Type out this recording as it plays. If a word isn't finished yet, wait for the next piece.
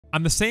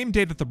On the same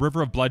day that the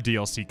River of Blood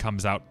DLC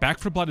comes out, Back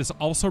 4 Blood is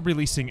also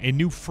releasing a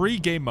new free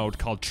game mode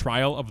called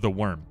Trial of the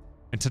Worm.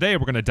 And today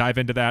we're going to dive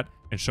into that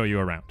and show you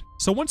around.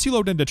 So once you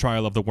load into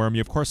Trial of the Worm,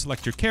 you of course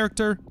select your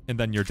character and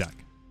then your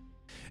deck.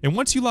 And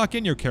once you lock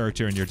in your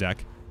character and your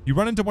deck, you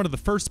run into one of the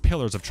first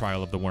pillars of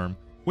Trial of the Worm,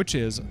 which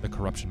is the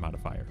Corruption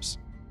Modifiers.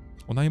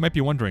 Well, now you might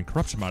be wondering,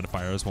 Corruption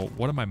Modifiers, well,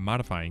 what am I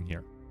modifying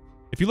here?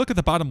 If you look at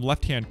the bottom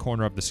left-hand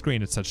corner of the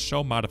screen, it says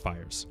Show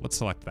Modifiers. Let's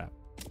select that.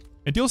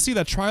 And you'll see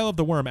that Trial of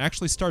the Worm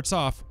actually starts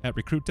off at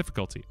Recruit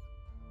difficulty.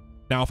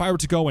 Now, if I were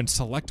to go and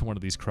select one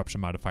of these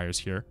Corruption Modifiers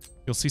here,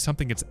 you'll see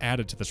something gets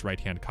added to this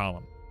right-hand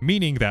column,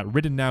 meaning that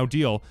Ridden now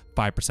deal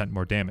 5%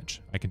 more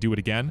damage. I can do it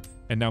again,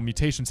 and now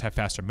mutations have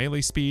faster melee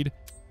speed,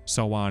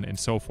 so on and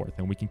so forth,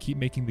 and we can keep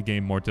making the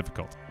game more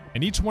difficult.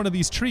 And each one of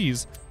these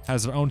trees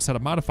has their own set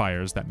of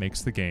modifiers that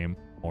makes the game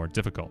more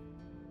difficult.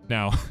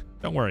 Now,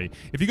 don't worry,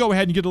 if you go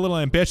ahead and get a little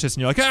ambitious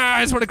and you're like,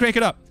 I just want to crank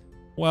it up,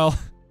 well,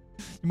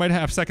 you might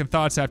have second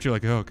thoughts after you're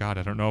like, oh god,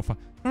 I don't know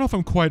if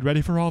I'm quite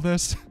ready for all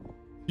this.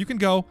 You can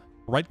go,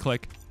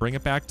 right-click, bring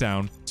it back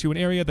down to an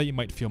area that you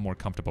might feel more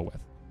comfortable with.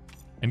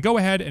 And go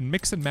ahead and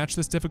mix and match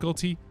this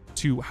difficulty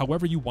to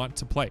however you want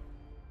to play.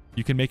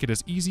 You can make it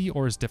as easy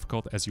or as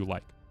difficult as you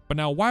like. But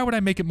now, why would I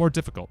make it more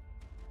difficult?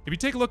 If you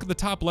take a look at the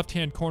top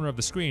left-hand corner of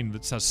the screen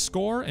that says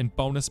Score and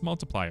Bonus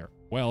Multiplier.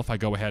 Well, if I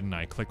go ahead and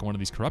I click one of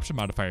these Corruption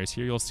Modifiers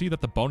here, you'll see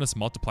that the bonus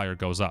multiplier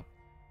goes up,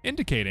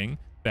 indicating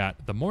that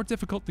the more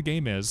difficult the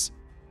game is,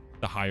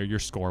 the higher your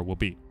score will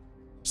be.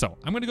 So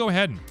I'm going to go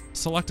ahead and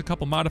select a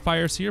couple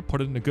modifiers here,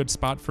 put it in a good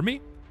spot for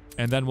me,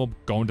 and then we'll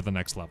go into the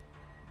next level.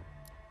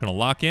 I'm going to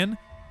lock in,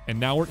 and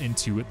now we're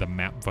into the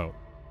map vote.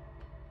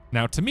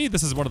 Now, to me,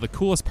 this is one of the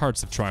coolest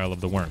parts of Trial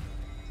of the Worm.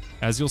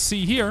 As you'll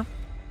see here,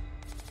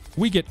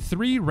 we get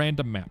 3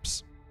 random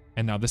maps.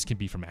 And now this can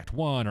be from Act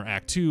 1 or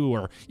Act 2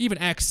 or even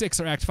Act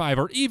 6 or Act 5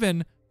 or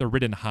even the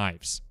Ridden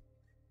Hives.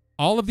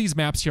 All of these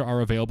maps here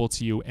are available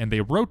to you, and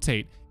they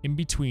rotate in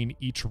between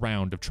each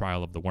round of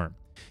Trial of the Worm.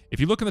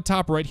 If you look in the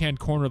top right-hand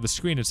corner of the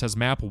screen, it says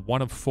map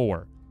 1 of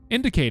 4,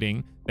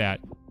 indicating that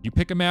you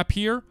pick a map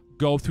here,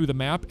 go through the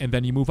map, and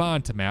then you move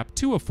on to map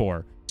 2 of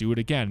 4. Do it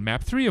again,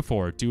 map 3 of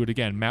 4, do it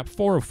again, map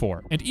 4 of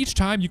 4. And each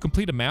time you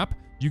complete a map,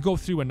 you go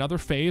through another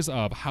phase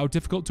of how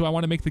difficult do I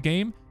want to make the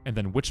game, and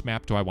then which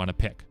map do I want to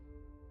pick.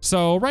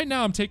 So right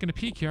now I'm taking a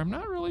peek here. I'm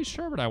not really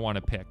sure what I want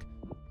to pick.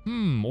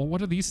 Well,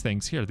 what are these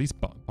things here? These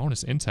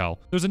bonus intel.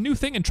 There's a new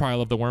thing in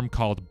Trial of the Worm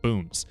called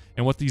boons.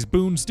 And what these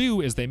boons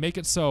do is they make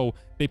it so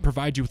they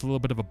provide you with a little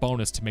bit of a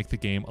bonus to make the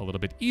game a little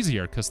bit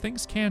easier, because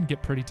things can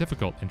get pretty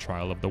difficult in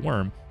Trial of the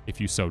Worm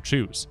if you so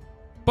choose.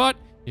 But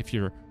if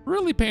you're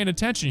really paying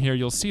attention here,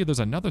 you'll see there's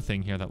another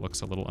thing here that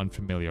looks a little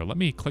unfamiliar. Let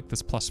me click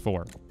this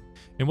 +4.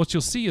 And what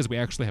you'll see is we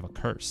actually have a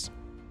curse.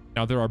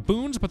 Now, there are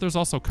boons, but there's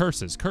also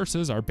curses.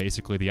 Curses are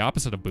basically the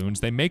opposite of boons.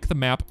 They make the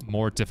map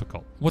more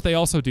difficult. What they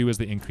also do is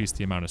they increase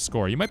the amount of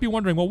score. You might be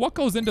wondering, well, what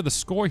goes into the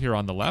score here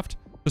on the left?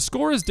 The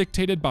score is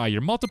dictated by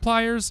your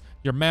multipliers,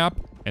 your map,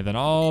 and then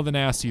all the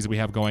nasties we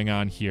have going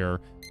on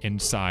here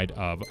inside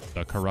of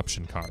the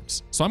corruption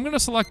cards. So I'm going to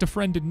select a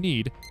friend in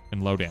need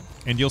and load in.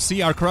 And you'll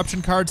see our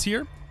corruption cards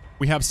here.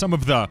 We have some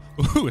of the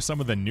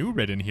new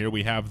Ridden here.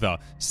 We have the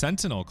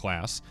Sentinel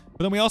class,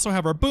 but then we also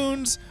have our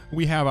boons,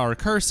 we have our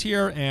curse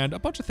here, and a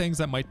bunch of things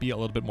that might be a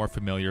little bit more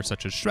familiar,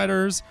 such as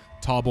Shredders,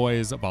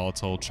 Tallboys,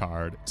 Volatile,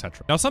 Charred,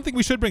 etc. Now, something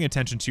we should bring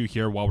attention to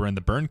here while we're in the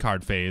burn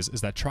card phase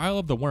is that Trial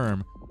of the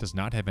Worm does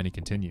not have any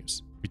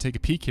continues. If you take a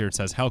peek here, it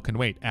says Hell Can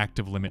Wait,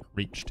 active limit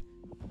reached.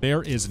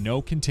 There is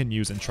no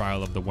continues in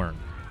Trial of the Worm.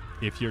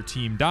 If your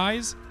team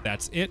dies,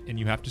 that's it, and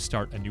you have to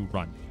start a new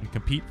run and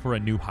compete for a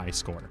new high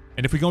score.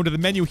 And if we go into the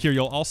menu here,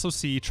 you'll also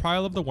see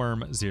Trial of the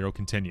Worm 0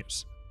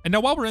 continues. And now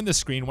while we're in this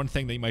screen, one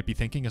thing that you might be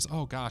thinking is,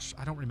 oh gosh,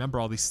 I don't remember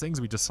all these things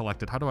we just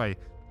selected. How do I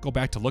go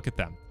back to look at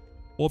them?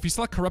 Well, if you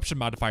select Corruption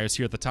Modifiers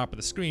here at the top of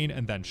the screen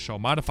and then Show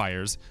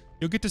Modifiers,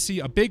 you'll get to see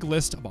a big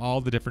list of all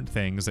the different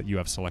things that you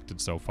have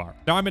selected so far.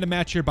 Now, I'm in a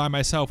match here by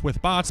myself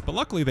with bots, but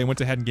luckily they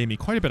went ahead and gave me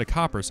quite a bit of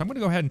copper, so I'm going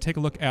to go ahead and take a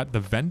look at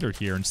the vendor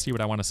here and see what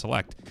I want to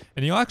select.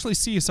 And you'll actually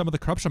see some of the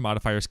Corruption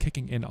Modifiers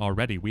kicking in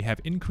already. We have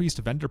increased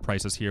vendor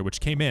prices here, which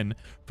came in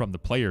from the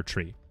player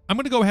tree. I'm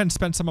going to go ahead and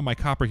spend some of my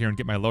copper here and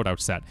get my loadout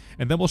set,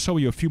 and then we'll show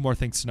you a few more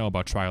things to know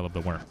about Trial of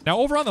the Worm. Now,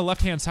 over on the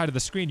left-hand side of the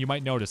screen, you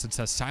might notice it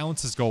says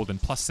Silence is Golden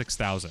plus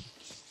 6,000.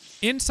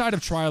 Inside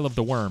of Trial of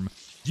the Worm,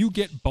 you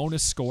get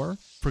bonus score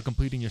for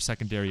completing your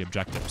secondary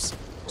objectives.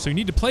 So you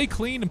need to play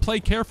clean and play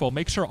careful.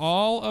 Make sure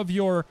all of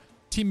your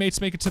teammates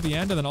make it to the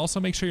end, and then also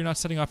make sure you're not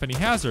setting off any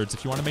hazards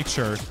if you want to make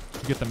sure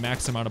you get the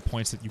max amount of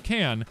points that you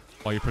can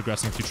while you're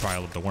progressing through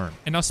Trial of the Worm.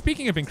 And now,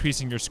 speaking of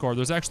increasing your score,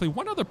 there's actually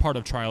one other part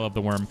of Trial of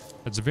the Worm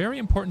that's very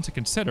important to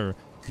consider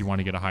if you want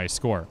to get a high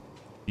score.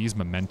 These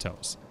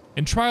mementos.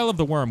 In Trial of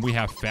the Worm, we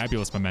have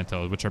fabulous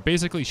mementos, which are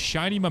basically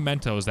shiny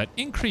mementos that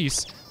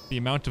increase the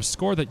amount of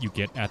score that you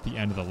get at the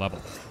end of the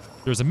level.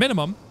 There's a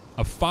minimum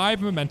of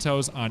 5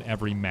 mementos on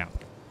every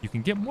map. You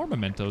can get more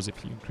mementos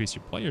if you increase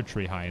your player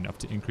tree high enough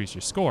to increase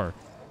your score,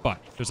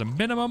 but there's a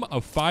minimum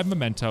of 5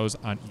 mementos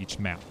on each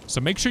map.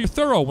 So make sure you're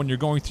thorough when you're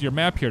going through your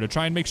map here to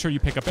try and make sure you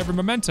pick up every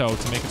memento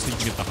to make it so you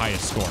can get the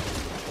highest score.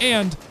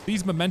 And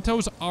these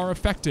mementos are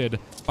affected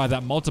by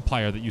that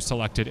multiplier that you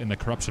selected in the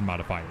corruption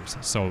modifiers.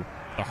 So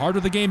the harder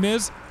the game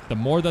is, the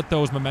more that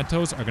those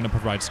mementos are going to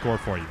provide score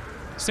for you.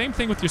 Same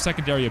thing with your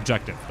secondary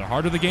objective. The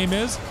harder the game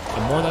is,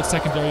 the more that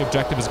secondary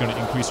objective is going to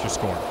increase your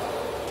score.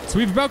 So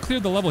we've about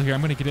cleared the level here.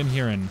 I'm going to get in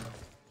here and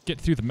get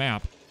through the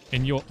map,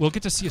 and we'll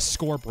get to see a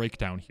score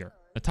breakdown here.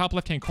 The top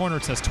left-hand corner,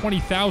 it says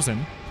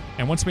 20,000,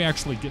 and once we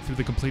actually get through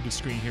the completed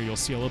screen here, you'll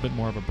see a little bit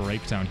more of a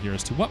breakdown here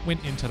as to what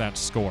went into that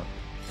score.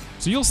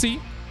 So you'll see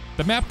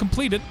the map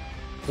completed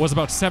was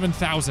about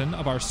 7,000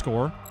 of our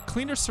score.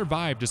 Cleaner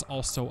survived is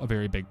also a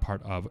very big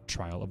part of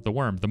Trial of the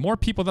Worm. The more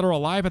people that are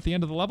alive at the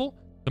end of the level,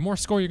 the more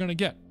score you're going to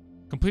get.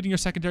 Completing your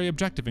secondary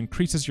objective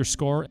increases your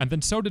score, and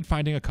then so did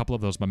finding a couple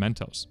of those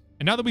mementos.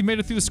 And now that we've made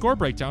it through the score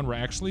breakdown, we're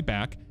actually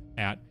back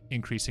at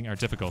increasing our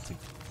difficulty.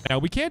 Now,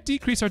 we can't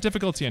decrease our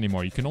difficulty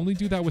anymore. You can only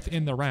do that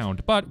within the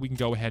round, but we can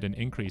go ahead and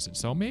increase it.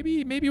 So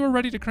maybe we're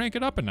ready to crank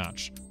it up a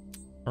notch.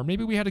 Or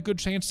maybe we had a good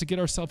chance to get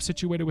ourselves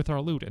situated with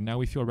our loot, and now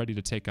we feel ready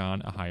to take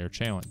on a higher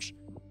challenge.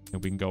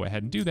 And we can go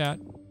ahead and do that,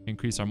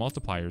 increase our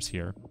multipliers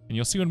here. And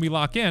you'll see when we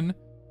lock in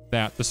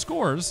that the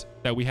scores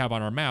that we have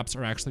on our maps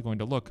are actually going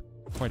to look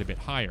quite a bit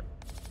higher,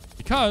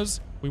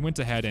 because we went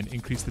ahead and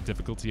increased the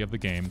difficulty of the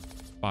game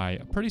by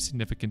a pretty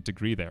significant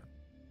degree there.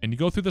 And you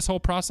go through this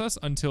whole process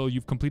until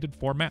you've completed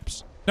 4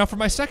 maps. Now for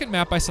my second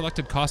map, I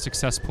selected Caustic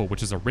Cesspool,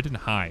 which is a Ridden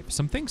hive.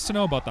 Some things to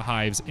know about the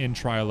hives in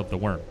Trial of the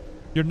Worm.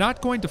 You're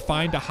not going to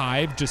find a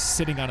hive just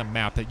sitting on a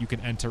map that you can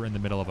enter in the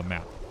middle of a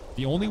map.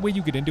 The only way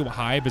you get into a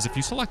hive is if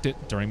you select it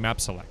during map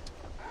select.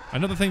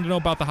 Another thing to know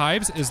about the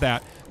hives is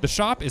that the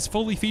shop is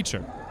fully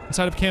featured.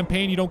 Inside of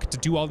campaign, you don't get to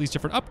do all these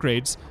different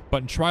upgrades,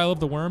 but in Trial of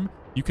the Worm,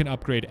 you can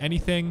upgrade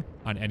anything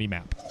on any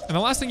map. And the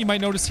last thing you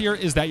might notice here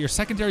is that your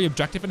secondary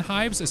objective in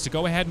hives is to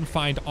go ahead and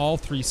find all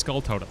 3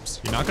 skull totems.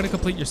 You're not going to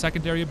complete your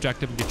secondary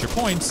objective and get your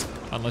points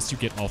unless you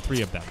get all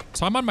 3 of them.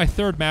 So I'm on my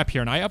 3rd map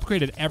here, and I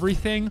upgraded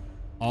everything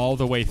all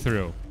the way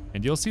through.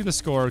 And you'll see the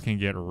score can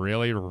get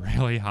really,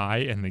 really high,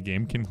 and the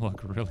game can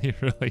look really,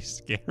 really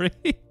scary.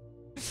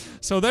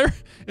 So there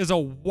is a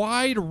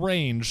wide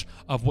range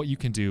of what you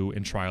can do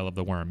in Trial of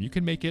the Worm. You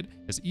can make it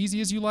as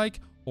easy as you like,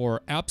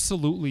 or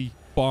absolutely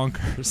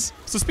bonkers.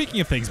 So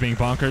speaking of things being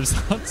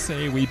bonkers, let's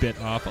say we bit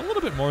off a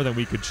little bit more than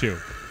we could chew,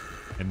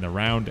 and the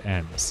round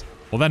ends.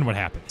 Well, then what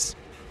happens?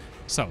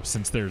 So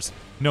since there's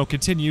no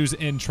continues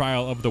in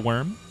Trial of the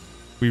Worm,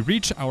 we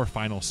reach our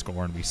final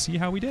score, and we see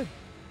how we did.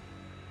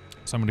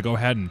 So I'm going to go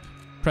ahead and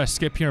press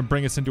skip here and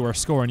bring us into our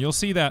score, and you'll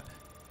see that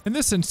in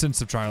this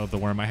instance of Trial of the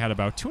Worm, I had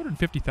about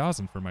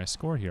 250,000 for my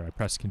score here. I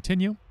press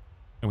continue,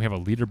 and we have a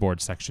leaderboard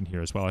section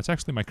here as well. It's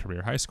actually my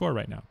career high score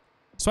right now.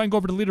 So I can go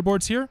over to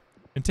leaderboards here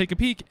and take a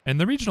peek. In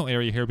the regional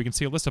area here, we can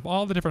see a list of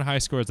all the different high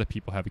scores that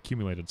people have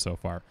accumulated so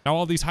far. Now,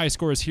 all these high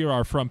scores here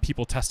are from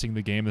people testing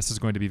the game. This is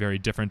going to be very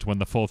different when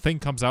the full thing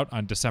comes out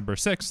on December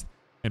 6th.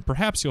 And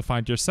perhaps you'll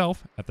find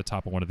yourself at the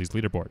top of one of these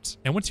leaderboards.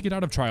 And once you get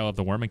out of Trial of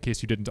the Worm, in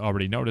case you didn't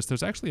already notice,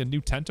 there's actually a new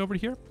tent over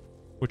here,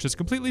 which is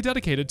completely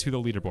dedicated to the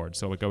leaderboard.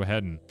 So we'll go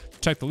ahead and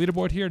check the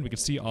leaderboard here, and we can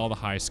see all the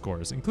high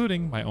scores,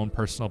 including my own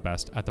personal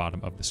best at the bottom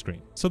of the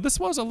screen. So this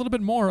was a little bit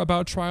more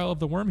about Trial of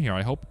the Worm here.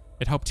 I hope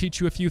it helped teach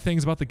you a few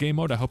things about the game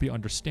mode. I hope you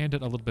understand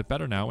it a little bit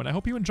better now, and I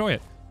hope you enjoy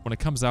it when it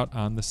comes out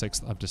on the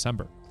 6th of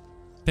December.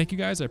 Thank you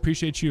guys. I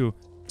appreciate you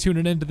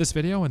tuning into this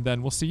video, and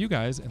then we'll see you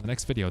guys in the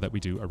next video that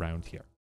we do around here.